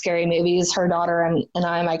like scary movies. Her daughter and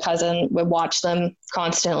I, my cousin, would watch them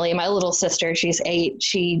constantly. My little sister, she's 8.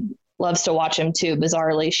 She loves to watch them too.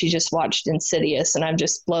 Bizarrely, she just watched Insidious, and I'm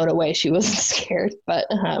just blown away she wasn't scared. But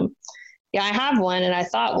yeah, I have one, and I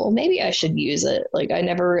thought, well, maybe I should use it. Like, I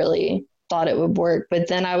never really thought it would work. But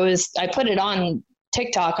then I put it on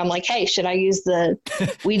TikTok. I'm like, hey, should I use the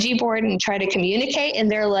Ouija board and try to communicate?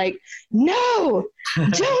 And they're like, no,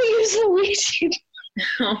 don't use the Ouija board.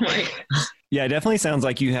 Oh my gosh. Yeah, it definitely sounds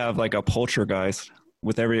like you have like a poltergeist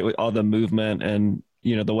with all the movement and,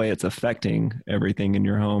 the way it's affecting everything in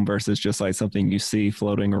your home versus just like something you see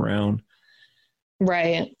floating around.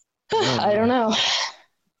 Right. I don't know.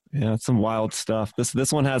 Yeah, it's some wild stuff.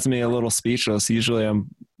 This one has me a little speechless. Usually I'm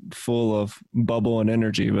full of bubble and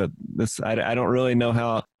energy, but I don't really know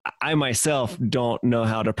how. I myself don't know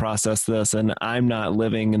how to process this, and I'm not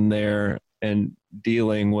living in there and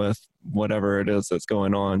dealing with whatever it is that's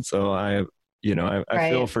going on. So I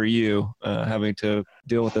feel for you having to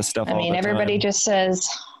deal with this stuff. I mean, everybody just says,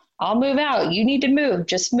 I'll move out. You need to move.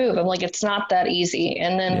 Just move. I'm like, it's not that easy.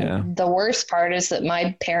 And then the worst part is that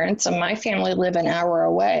my parents and my family live an hour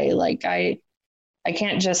away. Like I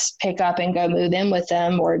can't just pick up and go move in with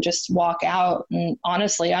them or just walk out. And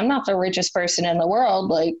honestly, I'm not the richest person in the world.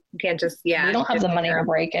 Like, you can't just, we don't have the money to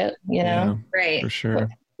break it, Yeah, right. For sure.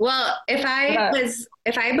 Well, if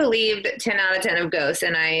I believed 10 out of 10 of ghosts,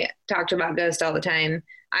 and I talked about ghosts all the time,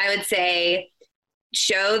 I would say,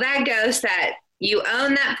 show that ghost that you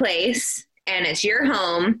own that place and it's your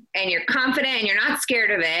home and you're confident and you're not scared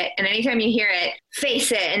of it. And anytime you hear it,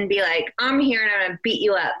 face it and be like, I'm here and I'm going to beat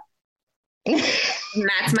you up.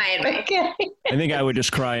 That's my advice. Okay. I think I would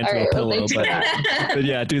just cry into All a right, well, pillow, thanks but, for that. but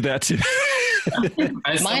yeah, do that too.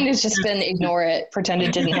 Mine has just been ignore it, pretend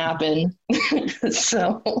it didn't happen.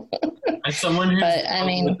 So, As someone who's but, I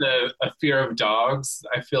mean, with a fear of dogs,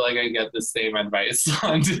 I feel like I get the same advice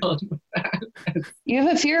on dealing with that. you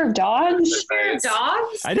have a fear of dogs? Fear of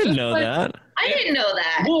dogs? I didn't know that. I didn't know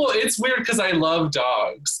that. Well, it's weird because I love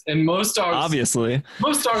dogs, and most dogs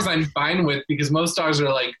I'm fine with because most dogs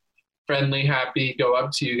are like friendly, happy, go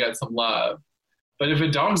up to you, get some love. But if a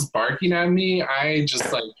dog's barking at me, I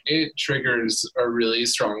just like it triggers a really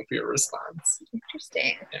strong fear response.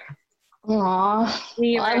 Interesting. Yeah. Aw.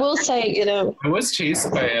 Well, I will say, I was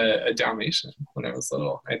chased by a Dalmatian when I was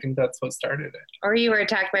little. I think that's what started it. Or you were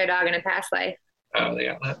attacked by a dog in a past life. Oh,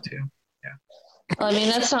 yeah, that too. I mean,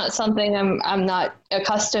 that's not something I'm not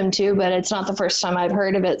accustomed to, but it's not the first time I've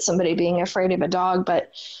heard of it, somebody being afraid of a dog,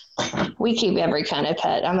 but we keep every kind of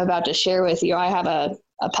pet. I'm about to share with you. I have a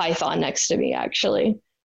python next to me, actually.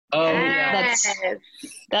 Oh, Yes.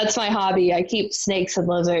 That's my hobby. I keep snakes and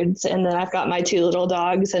lizards, and then I've got my 2 little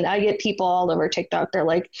dogs, and I get people all over TikTok. They're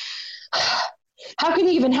like, how can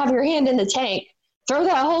you even have your hand in the tank? Throw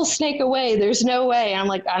that whole snake away. There's no way. I'm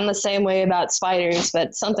like, I'm the same way about spiders,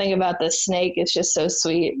 but something about this snake is just so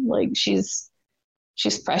sweet. Like she's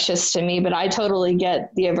precious to me, but I totally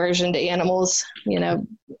get the aversion to animals,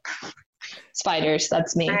 spiders.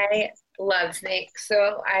 That's me. I love snakes,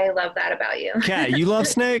 so I love that about you. Kat, you love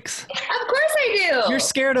snakes? Of course I do. You're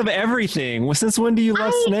scared of everything. Well, since when do you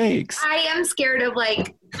love snakes? I am scared of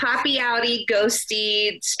like poppy outy,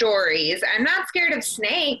 ghosty stories. I'm not scared of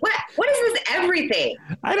snake. What is this everything?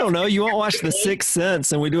 I don't know. You won't watch The Sixth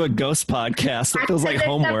Sense and we do a ghost podcast. It feels like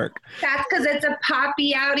homework. That's because it's a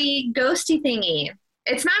poppy outy, ghosty thingy.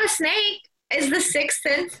 It's not a snake. Is the Sixth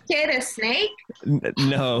Sense kid a snake?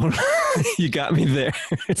 No, you got me there.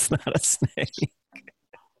 It's not a snake.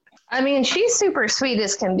 I mean, she's super sweet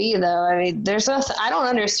as can be, though. I mean, I don't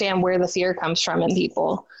understand where the fear comes from in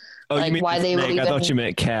people. Oh, like you mean why the they snake? would even... I thought you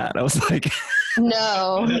meant cat. I was like,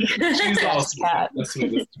 no. She's also cat.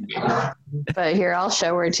 But here, I'll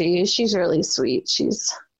show her to you. She's really sweet.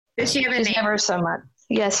 Does she have a name? Never so much.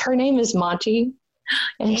 Yes, her name is Monty.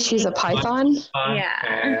 And she's a python.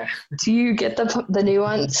 Yeah. Do you get the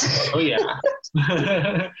nuance? Oh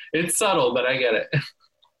yeah. It's subtle, but I get it.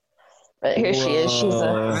 But here she is. She's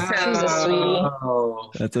a sweetie. Oh.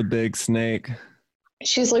 That's a big snake.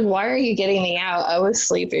 She's like, "Why are you getting me out? I was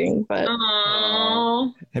sleeping." But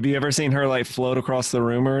have you ever seen her like float across the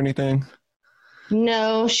room or anything?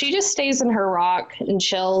 No, she just stays in her rock and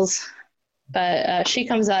chills. But she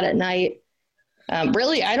comes out at night.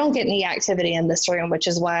 Really, I don't get any activity in this room, which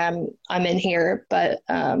is why I'm in here. But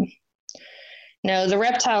no, the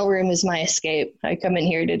reptile room is my escape. I come in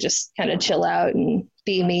here to just kind of chill out and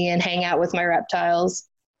be me and hang out with my reptiles.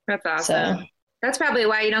 That's awesome. So, that's probably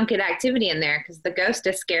why you don't get activity in there, because the ghost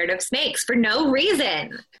is scared of snakes for no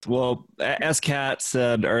reason. Well, as Kat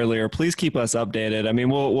said earlier, please keep us updated. I mean,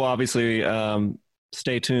 we'll obviously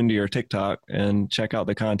stay tuned to your TikTok and check out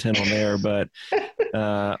the content on there, but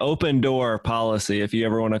open door policy. If you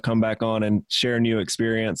ever want to come back on and share new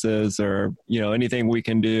experiences or, anything we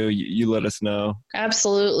can do, you let us know.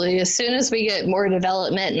 Absolutely. As soon as we get more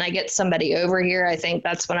development and I get somebody over here, I think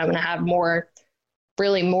that's when I'm going to have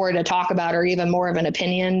really more to talk about or even more of an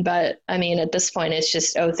opinion. But I mean, at this point, it's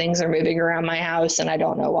just, things are moving around my house and I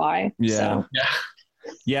don't know why. Yeah. So.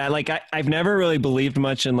 Yeah. Like I've never really believed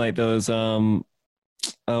much in like those,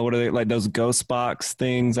 what are they, like those ghost box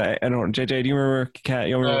things? I don't, JJ, do you remember, Kat,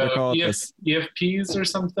 you remember what they're called? EFPs or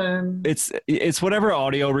something? It's whatever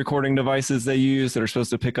audio recording devices they use that are supposed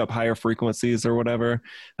to pick up higher frequencies or whatever.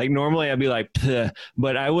 Like normally I'd be like, Puh,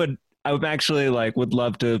 but I would actually would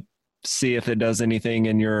love to see if it does anything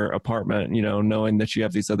in your apartment, knowing that you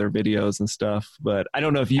have these other videos and stuff. But I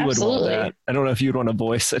don't know if you would want that. I don't know if you'd want a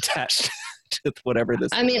voice attached to whatever this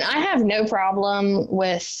is. I mean, I have no problem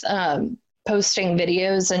with posting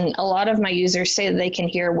videos, and a lot of my users say that they can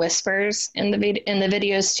hear whispers in the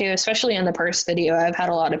videos too, especially in the purse video. I've had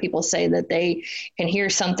a lot of people say that they can hear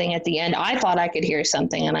something at the end. I thought I could hear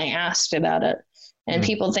something and I asked about it. And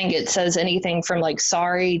people think it says anything from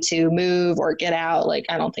sorry to move or get out.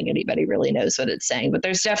 I don't think anybody really knows what it's saying, but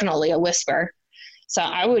there's definitely a whisper. So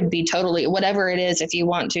I would be totally, whatever it is, if you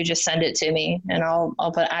want to, just send it to me and I'll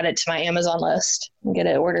add it to my Amazon list and get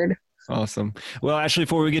it ordered. Awesome. Well, Ashley,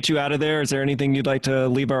 before we get you out of there, is there anything you'd like to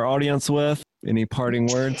leave our audience with? Any parting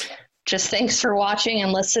words? Just thanks for watching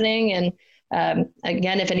and listening. And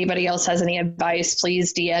again, if anybody else has any advice,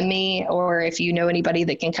 please DM me, or if you know anybody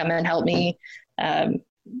that can come and help me,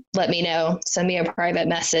 let me know. Send me a private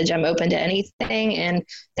message. I'm open to anything. And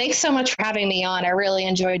thanks so much for having me on. I really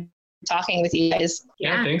enjoyed talking with you guys.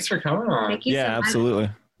 Yeah, thanks for coming on. Thank you so much. Absolutely.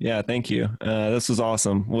 Yeah, thank you. This was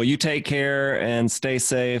awesome. Well, you take care and stay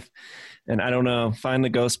safe. And I don't know, find the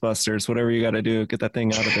Ghostbusters, whatever you got to do, get that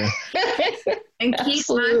thing out of there. And keep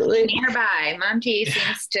Monty nearby. Monty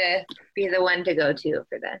seems to be the one to go to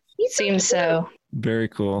for this. He seems so. Very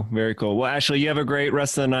cool. Very cool. Well, Ashley, you have a great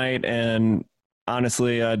rest of the night. And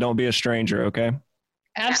honestly, don't be a stranger, okay?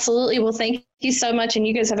 Absolutely. Well, thank you so much. And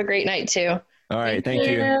you guys have a great night too. All right. Thank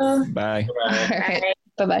you. Bye. All right.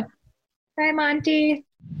 Bye-bye. Bye, Monty.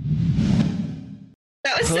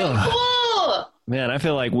 That was so cool. Man, I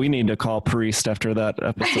feel like we need to call Priest after that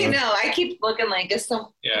episode. I know. I keep looking like, does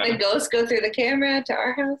the ghost go through the camera to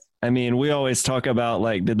our house? I mean, we always talk about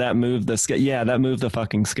like, did that move the scale? Yeah, that moved the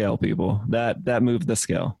fucking scale, people. That moved the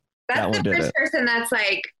scale. That's the first person that's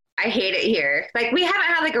like, I hate it here. Like, we haven't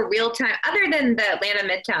had like a real time, other than the Atlanta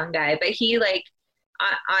Midtown guy, but he like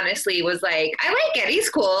honestly was like, I like it. He's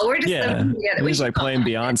cool. We're just living together. He's like playing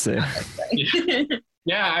Beyonce.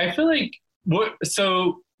 Yeah, I feel like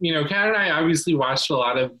Kat and I obviously watched a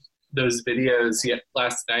lot of those videos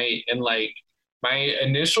last night, and like my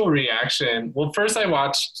initial reaction, well, first I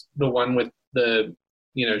watched the one with the,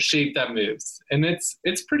 shape that moves, and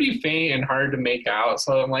it's pretty faint and hard to make out.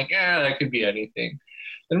 So I'm like, that could be anything.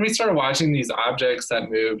 Then we started watching these objects that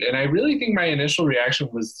moved, and I really think my initial reaction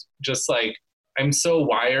was just like, I'm so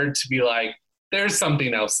wired to be like, there's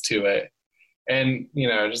something else to it. And,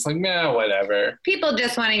 just like, whatever. People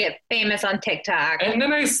just want to get famous on TikTok. And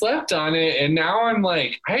then I slept on it, and now I'm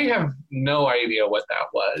like, I have no idea what that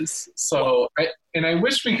was. So, I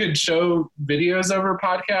wish we could show videos over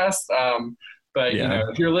podcasts. But,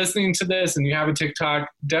 if you're listening to this and you have a TikTok,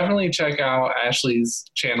 definitely check out Ashley's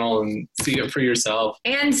channel and see it for yourself.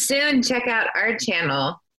 And soon check out our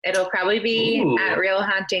channel. It'll probably be at Real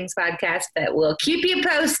Hauntings Podcast, but we'll keep you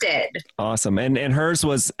posted. Awesome. And hers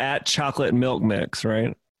was at Chocolate Milk Mix,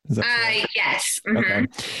 right? Yes. Mm-hmm. Okay.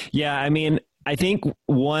 Yeah, I mean, I think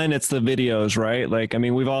it's the videos, right? Like, I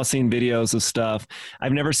mean, we've all seen videos of stuff.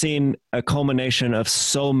 I've never seen a culmination of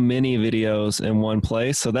so many videos in one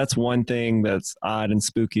place. So that's one thing that's odd and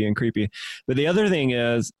spooky and creepy. But the other thing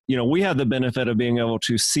is, we have the benefit of being able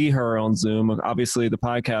to see her on Zoom. Obviously, the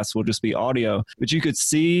podcast will just be audio, but you could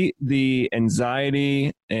see the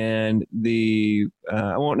anxiety and the,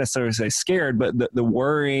 I won't necessarily say scared, but the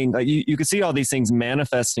worrying. Like you could see all these things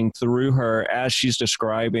manifesting through her as she's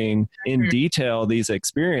describing in detail these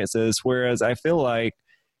experiences. Whereas I feel like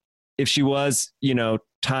if she was,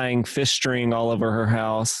 tying fish string all over her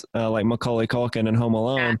house, like Macaulay Culkin in Home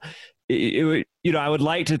Alone, it would, I would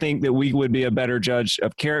like to think that we would be a better judge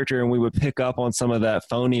of character, and we would pick up on some of that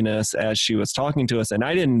phoniness as she was talking to us. And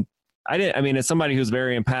I didn't, I mean, as somebody who's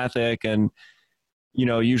very empathic and,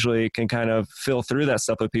 usually can kind of feel through that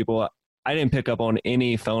stuff with people, I didn't pick up on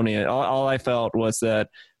any phony. All I felt was that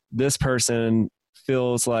this person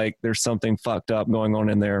feels like there's something fucked up going on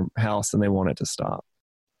in their house and they want it to stop.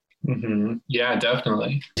 Mm-hmm. Yeah,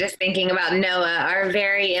 definitely. Just thinking about Noah, our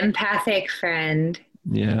very empathic friend.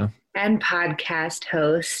 Yeah. And podcast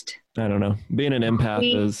host. I don't know. Being an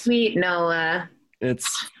empath is sweet Noah.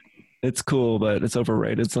 It's cool, but it's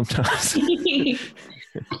overrated sometimes.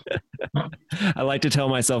 I like to tell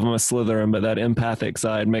myself I'm a Slytherin, but that empathic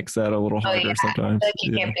side makes that a little harder sometimes. Like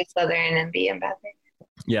you can't be Slytherin and be empathic.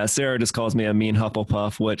 Yeah, Sarah just calls me a mean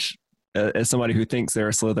Hufflepuff, which as somebody who thinks they're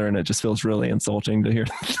a Slytherin, it just feels really insulting to hear.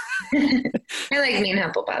 I like mean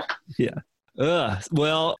Hufflepuff. Yeah.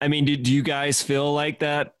 Well, I mean, do you guys feel like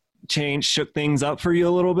that change shook things up for you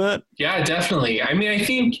a little bit? Yeah, definitely. I mean, I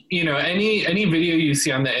think, any video you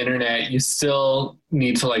see on the internet, you still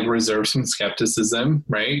need to like reserve some skepticism,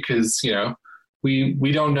 right? Because,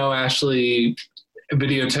 we don't know, Ashley,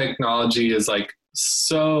 video technology is like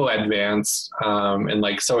so advanced and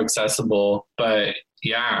like so accessible. But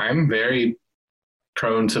yeah, I'm very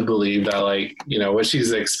prone to believe that like, what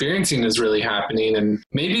she's experiencing is really happening. And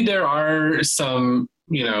maybe there are some,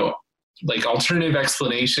 like alternative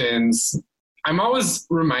explanations. I'm always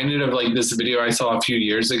reminded of like this video I saw a few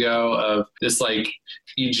years ago of this like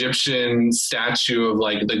Egyptian statue of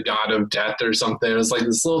like the god of death or something. It was like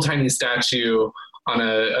this little tiny statue on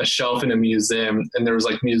a shelf in a museum. And there was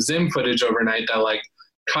like museum footage overnight that like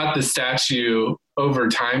caught the statue over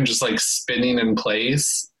time, just like spinning in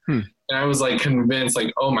place. And I was like convinced,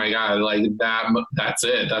 like, oh my God, like that's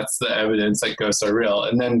it. That's the evidence that ghosts are real.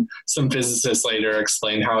 And then some physicists later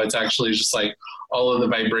explained how it's actually just like all of the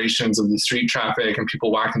vibrations of the street traffic and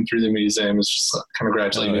people walking through the museum is just kind of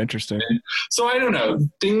gradually. Interesting. So I don't know.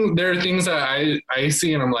 There are things that I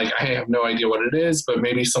see and I'm like, I have no idea what it is, but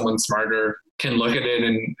maybe someone smarter can look at it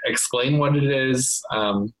and explain what it is. But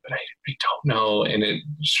I don't know. And it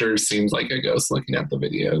sure seems like a ghost looking at the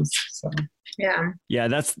videos. So. Yeah,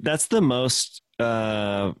 that's the most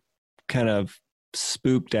kind of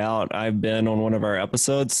spooked out I've been on one of our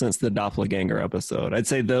episodes since the doppelganger episode. I'd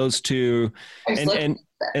say those two, and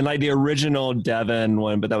like the original Devin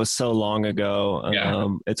one, but that was so long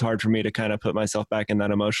ago. It's hard for me to kind of put myself back in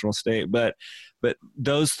that emotional state. But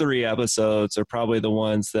those 3 episodes are probably the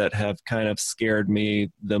ones that have kind of scared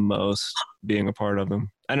me the most being a part of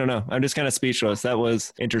them. I don't know. I'm just kind of speechless. That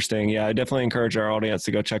was interesting. Yeah, I definitely encourage our audience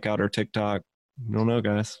to go check out our TikTok. I don't know,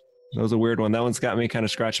 guys. That was a weird one. That one's got me kind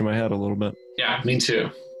of scratching my head a little bit. Yeah, me too.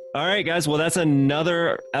 All right, guys. Well, that's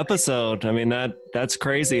another episode. I mean, that's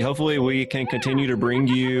crazy. Hopefully we can continue to bring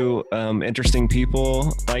you interesting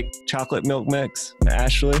people like Chocolate Milk Mix,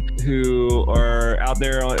 Ashley, who are out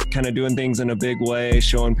there kind of doing things in a big way,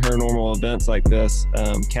 showing paranormal events like this.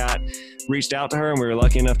 Kat reached out to her and we were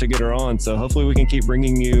lucky enough to get her on. So hopefully we can keep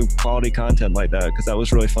bringing you quality content like that, because that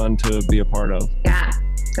was really fun to be a part of. Yeah,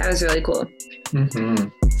 that was really cool. Mm-hmm.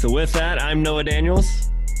 So with that, I'm Noah Daniels.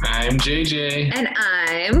 I'm JJ. And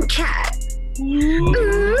I'm Kat. Ooh.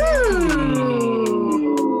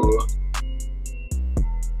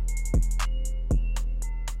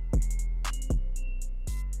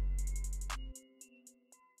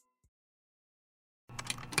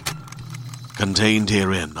 Contained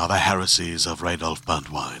herein are the heresies of Radolf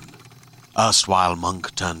Burntwine, erstwhile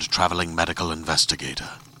monk turned traveling medical investigator.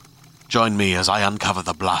 Join me as I uncover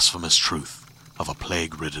the blasphemous truth of a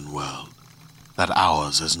plague-ridden world, that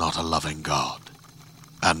ours is not a loving God,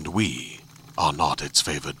 and we are not its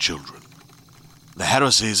favored children. The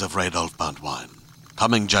heresies of Radolf Burntwine,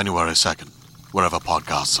 coming January 2nd, wherever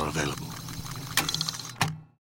podcasts are available.